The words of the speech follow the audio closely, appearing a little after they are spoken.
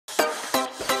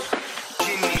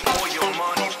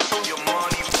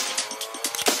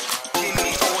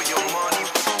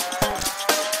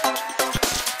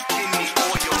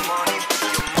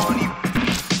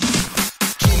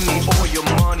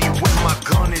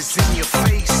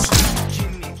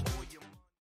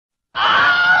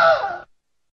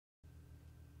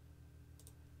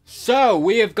So,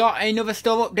 we have got another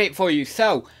store update for you.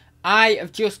 So, I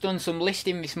have just done some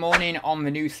listing this morning on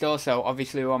the new store. So,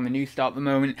 obviously we're on the new store at the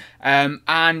moment.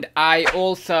 And I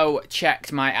also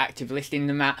checked my active listings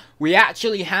and that. We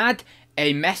actually had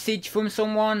a message from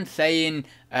someone saying,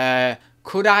 would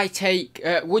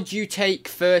you take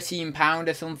 £13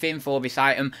 or something for this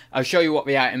item? I'll show you what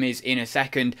the item is in a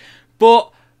second.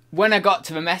 But when I got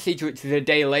to the message, which was a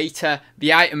day later,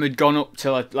 the item had gone up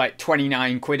to like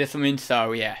 29 quid or something.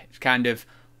 So yeah, it's kind of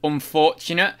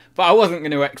unfortunate, but I wasn't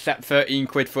going to accept 13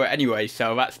 quid for it anyway,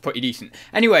 so that's pretty decent.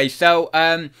 Anyway, so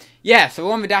yeah, so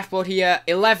we're on the dashboard here,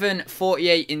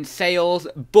 11.48 in sales,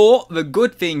 but the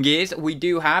good thing is we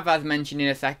do have, as mentioned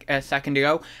in a second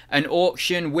ago, an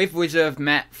auction with reserve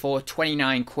met for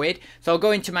 29 quid. So I'll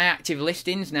go into my active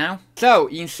listings now. So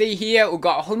you can see here we've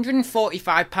got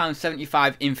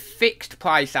 £145.75 in fixed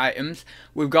price items.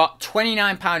 We've got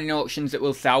 £29 in auctions that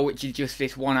will sell, which is just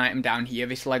this one item down here,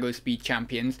 this Lego Speed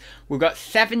Champions. We've got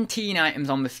 17 items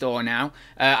on the store now.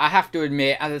 I have to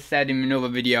admit, as I said in another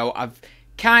video, I've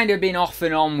kind of been off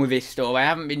and on with this store. I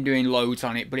haven't been doing loads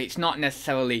on it, but it's not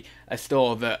necessarily a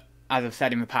store that, as I've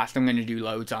said in the past, I'm going to do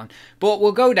loads on. But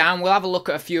we'll go down, we'll have a look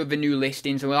at a few of the new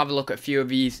listings, and we'll have a look at a few of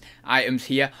these items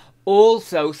here.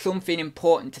 Also, something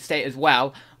important to state as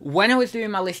well, when I was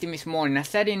doing my listing this morning, I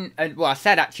said I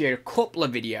said actually in a couple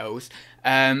of videos,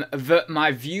 that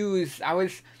my views, I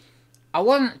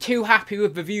wasn't too happy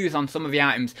with the views on some of the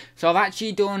items. So I've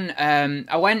actually done,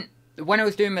 when I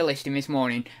was doing my listing this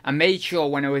morning, I made sure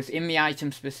when I was in the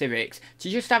item specifics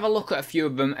to just have a look at a few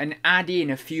of them and add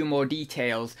in a few more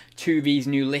details to these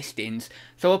new listings.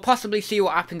 So we'll possibly see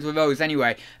what happens with those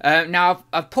anyway. Now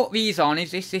I've put these on. Is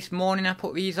this morning I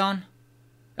put these on?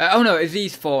 Oh no, it's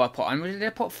these 4 I put on. Did I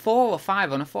put 4 or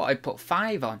 5 on? I thought I'd put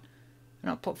 5 on.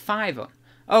 No, I put 5 on.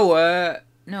 Oh,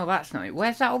 no, that's not it.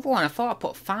 Where's that other one? I thought I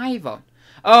put 5 on.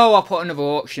 Oh, I'll put another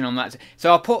auction on that.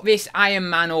 So I'll put this Iron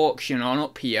Man auction on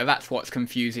up here. That's what's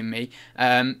confusing me.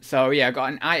 So yeah, I've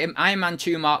got an Iron Man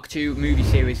 2 Mark II movie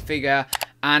series figure.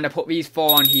 And I put these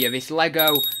 4 on here. This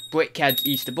Lego Brickhead's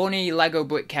Easter Bunny, Lego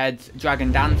Brickhead's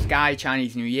Dragon Dance Guy,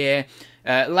 Chinese New Year,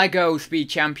 Lego Speed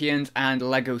Champions, and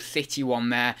Lego City one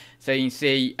there. So you can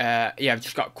see, yeah, I've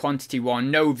just got quantity 1.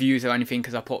 No views or anything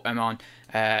because I put them on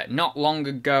not long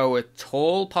ago at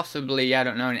all, possibly, I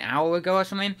don't know, an hour ago or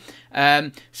something.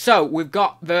 So we've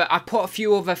got I put a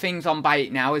few other things on Buy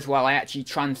It Now as well. I actually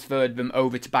transferred them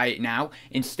over to Buy It Now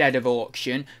instead of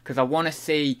auction because I want to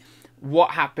see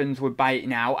what happens with Buy It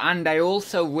Now. And I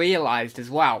also realised as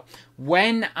well,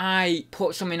 when I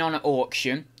put something on at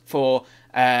auction for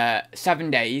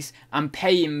 7 days, I'm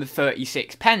paying the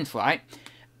 36 pence, right?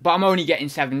 But I'm only getting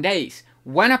 7 days.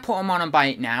 When I put them on and Buy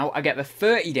It Now, I get the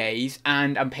 30 days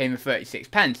and I'm paying the 36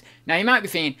 pence. Now you might be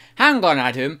thinking, hang on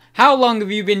Adam, how long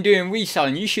have you been doing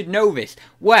reselling? You should know this.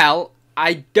 Well,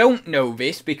 I don't know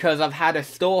this because I've had a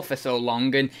store for so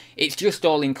long and it's just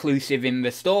all inclusive in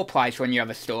the store price when you have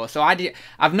a store. So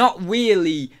I've not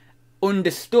really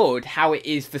understood how it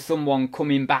is for someone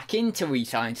coming back into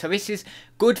reselling. So this is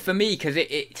good for me because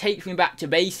it takes me back to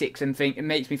basics and it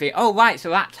makes me think, oh right,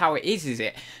 so that's how it is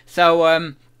it?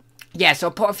 So yeah, so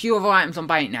I'll put a few other items on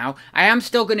Buy It Now. I am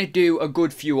still going to do a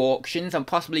good few auctions. I'm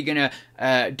possibly going to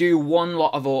do one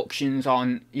lot of auctions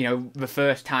on, you know, the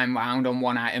first time round on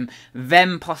one item,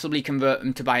 then possibly convert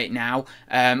them to Buy It Now.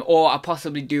 Or I'll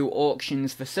possibly do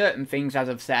auctions for certain things, as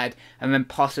I've said, and then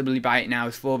possibly Buy It Now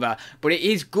as for other. But it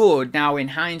is good now in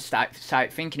hindsight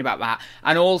thinking about that.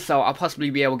 And also, I'll possibly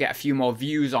be able to get a few more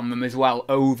views on them as well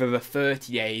over the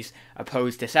 30 days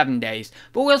opposed to 7 days.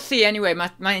 But we'll see anyway.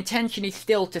 My intention is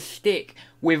still to stick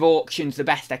with auctions the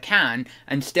best I can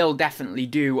and still definitely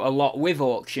do a lot with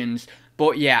auctions.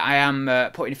 But yeah, I am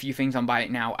putting a few things on Buy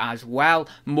It Now as well,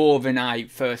 more than I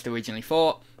first originally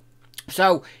thought.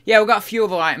 So yeah, we've got a few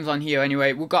other items on here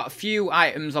anyway. We've got a few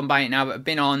items on Buy It Now that have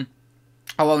been on,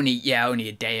 oh, only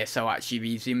a day or so actually.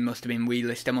 These must have been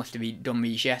relisted. I must have done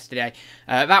these yesterday.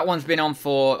 That one's been on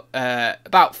for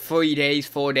about 3 days,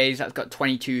 4 days. That's got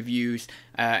 22 views.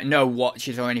 No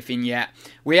watches or anything yet.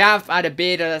 We have had a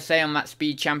bid, as I say, on that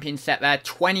Speed Champion set there.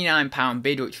 £29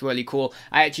 bid, which is really cool.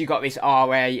 I actually got this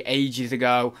RA ages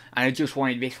ago, and I just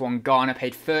wanted this one gone. I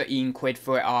paid 13 quid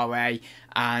for it RA,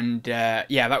 and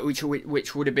yeah, that which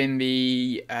would have been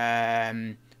the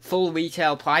full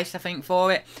retail price, I think,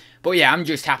 for it. But yeah, I'm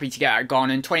just happy to get that gone,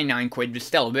 and 29 quid, there's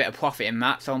still a bit of profit in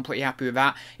that, so I'm pretty happy with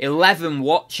that. 11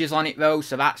 watches on it though,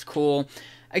 so that's cool.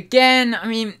 Again, I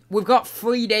mean, we've got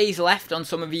 3 days left on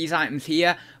some of these items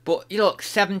here, but you look,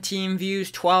 17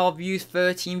 views, 12 views,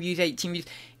 13 views, 18 views.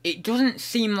 It doesn't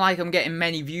seem like I'm getting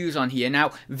many views on here.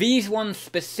 Now, these ones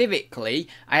specifically,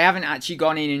 I haven't actually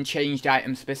gone in and changed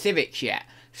item specifics yet.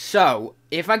 So,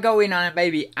 if I go in and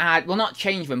maybe add, well, not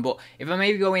change them, but if I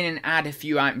maybe go in and add a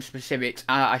few item specifics,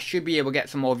 I should be able to get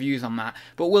some more views on that.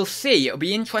 But we'll see. It'll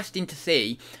be interesting to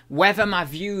see whether my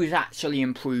views actually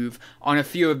improve on a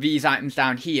few of these items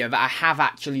down here that I have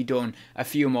actually done a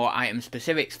few more item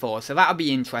specifics for. So that'll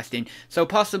be interesting. So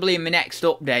possibly in the next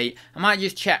update, I might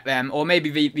just check them, or maybe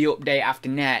the update after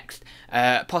next,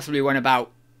 possibly when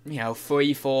about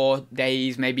 3-4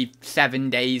 days, maybe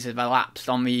 7 days have elapsed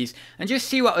on these, and just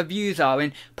see what the views are,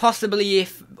 and possibly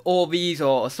if all these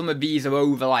or some of these are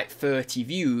over like 30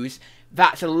 views,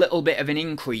 that's a little bit of an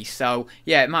increase. So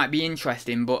yeah, it might be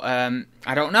interesting, but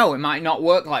I don't know, it might not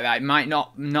work like that. It might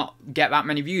not get that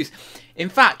many views. In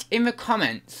fact, in the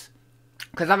comments,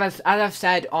 because as I've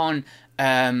said on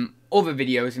other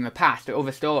videos in the past, or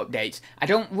other store updates, I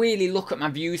don't really look at my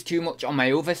views too much on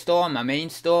my other store, my main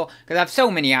store, because I have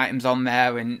so many items on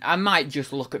there, and I might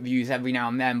just look at views every now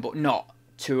and then, but not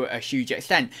to a huge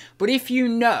extent. But if you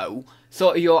know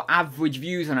sort of your average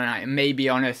views on an item, maybe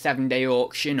on a 7-day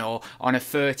auction or on a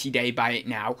 30-day buy it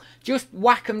now, just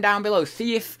whack them down below.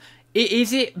 See if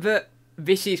is it that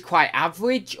this is quite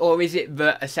average, or is it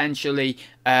that essentially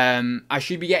I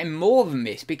should be getting more than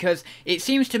this? Because it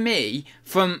seems to me,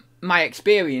 from my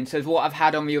experience as what I've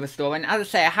had on the other store, and as I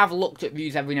say, I have looked at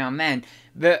views every now and then,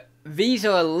 that these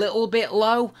are a little bit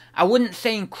low. I wouldn't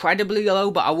say incredibly low,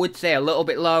 but I would say a little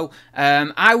bit low.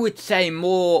 I would say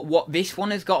more what this one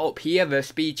has got up here, the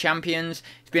Speed Champions.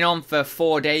 It's been on for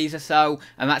 4 days or so,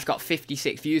 and that's got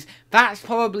 56 views. That's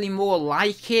probably more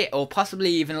like it, or possibly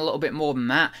even a little bit more than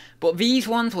that. But these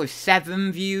ones with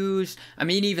 7 views, I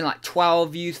mean even like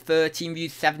 12 views, 13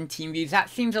 views, 17 views, that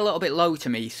seems a little bit low to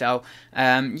me. So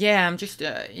yeah, I'm just,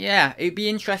 yeah, it'd be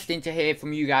interesting to hear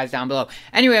from you guys down below.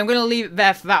 Anyway, I'm going to leave it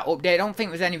there for that update. I don't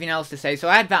think there's anything else to say. So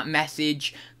I had that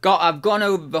message. I've gone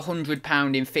over the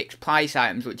 £100 in fixed price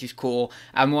items, which is cool.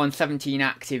 I'm on 17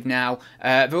 active now.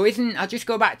 There isn't, I'll just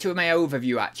go back to my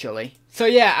overview actually. So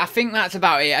yeah, I think that's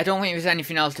about it. I don't think there's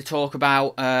anything else to talk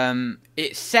about.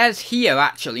 It says here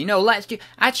actually, no, let's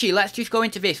just go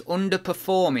into this,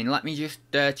 underperforming. Let me just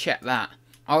check that.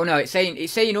 Oh no, it's saying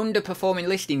underperforming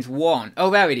listings 1. Oh,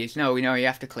 there it is. No, you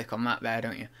have to click on that there,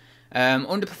 don't you?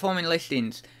 Underperforming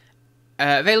listings.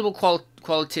 Available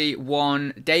quality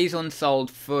 1, days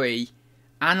unsold 3,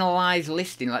 analyze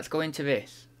listing. Let's go into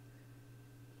this.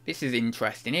 This is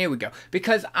interesting. Here we go.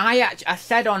 Because I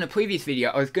said on a previous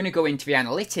video I was going to go into the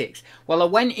analytics. Well, I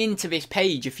went into this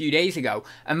page a few days ago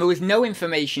and there was no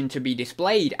information to be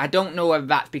displayed. I don't know if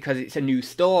that's because it's a new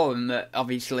store and that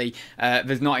obviously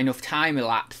there's not enough time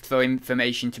elapsed for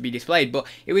information to be displayed. But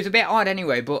it was a bit odd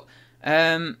anyway. But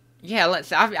yeah,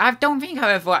 I don't think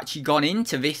I've ever actually gone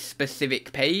into this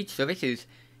specific page, so this is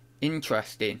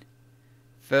interesting.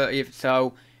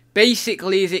 So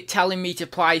basically, is it telling me to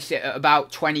price it at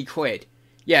about 20 quid?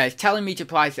 Yeah, it's telling me to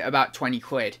price it about 20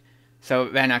 quid, so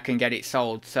then I can get it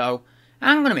sold. So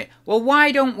hang on a minute. Well,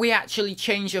 why don't we actually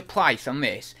change the price on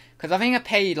this? Because I think I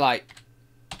paid like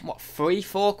what,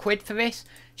 3-4 quid for this.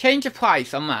 Change the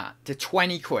price on that to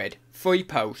 20 quid, free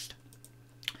post.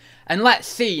 And let's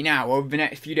see now, over the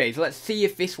next few days, let's see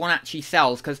if this one actually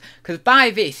sells. Because by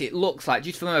this, it looks like,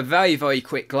 just from a very, very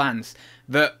quick glance,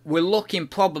 that we're looking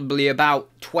probably about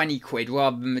 20 quid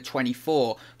rather than the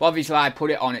 24. But obviously, I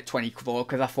put it on at 24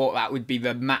 because I thought that would be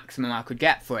the maximum I could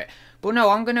get for it. But no,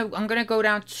 I'm gonna go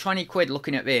down to 20 quid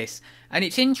looking at this. And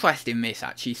it's interesting, this,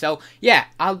 actually. So, yeah,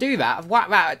 I'll do that. I've whacked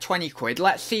that at 20 quid.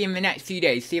 Let's see in the next few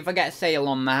days. See if I get a sale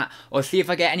on that. Or see if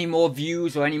I get any more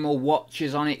views or any more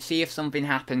watches on it. See if something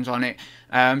happens on it.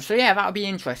 So, yeah, that'll be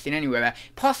interesting anyway.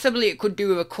 Possibly it could do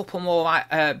with a couple more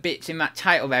bits in that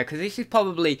title there. Because this is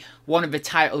probably one of the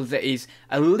titles that is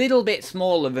a little bit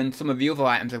smaller than some of the other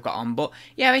items I've got on. But,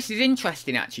 yeah, this is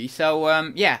interesting, actually. So,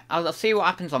 yeah, I'll see what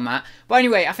happens on that. But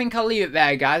anyway, I think I'll leave it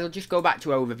there, guys. I'll just go back to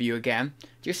overview again.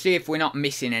 Just see if we're not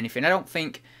missing anything. I don't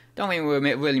think we're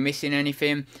really missing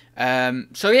anything.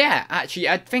 So yeah, actually,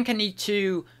 I think I need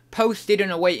to post it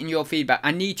and awaiting your feedback. I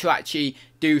need to actually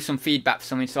do some feedback for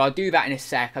something, so I'll do that in a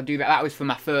sec. I'll do that. That was for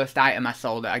my first item I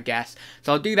sold it, I guess.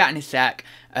 So I'll do that in a sec.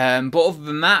 But other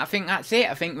than that, I think that's it.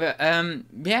 I think that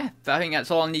yeah, I think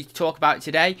that's all I need to talk about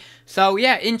today. So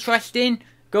yeah, interesting,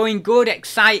 going good,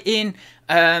 exciting.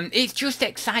 It's just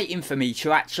exciting for me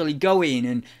to actually go in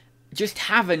and just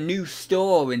have a new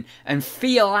store and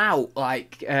feel out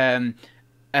like the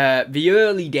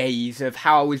early days of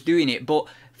how I was doing it, but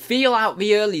feel out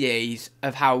the early days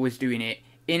of how I was doing it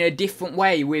in a different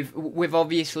way, with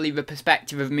obviously the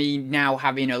perspective of me now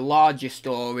having a larger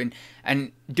store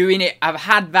and doing it. I've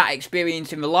had that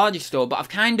experience in the larger store, but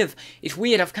it's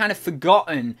weird, I've kind of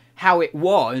forgotten how it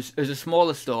was as a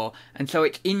smaller store, and so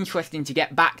it's interesting to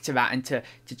get back to that and to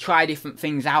try different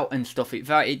things out and stuff.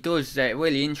 It does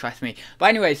really interest me. But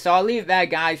anyway, so I'll leave it there,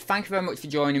 guys. Thank you very much for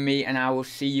joining me, and I will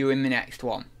see you in the next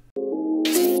one.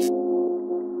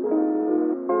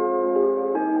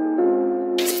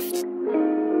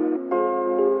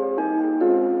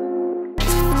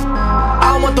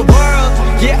 I want the world,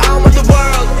 yeah, I want the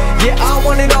world, yeah, I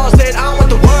want it all, said I want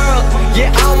the world,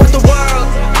 yeah, I want the world,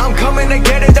 I'm coming to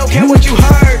get it, don't care what you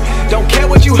heard, don't care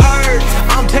what you heard,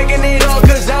 I'm taking it all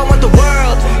cause I want the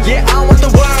world, yeah, I want the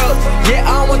world, yeah,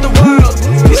 I want the world.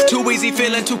 It's too easy,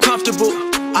 feeling too comfortable,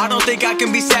 I don't think I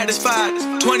can be satisfied.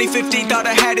 2015 thought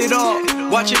I had it all,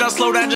 watch it all slow down.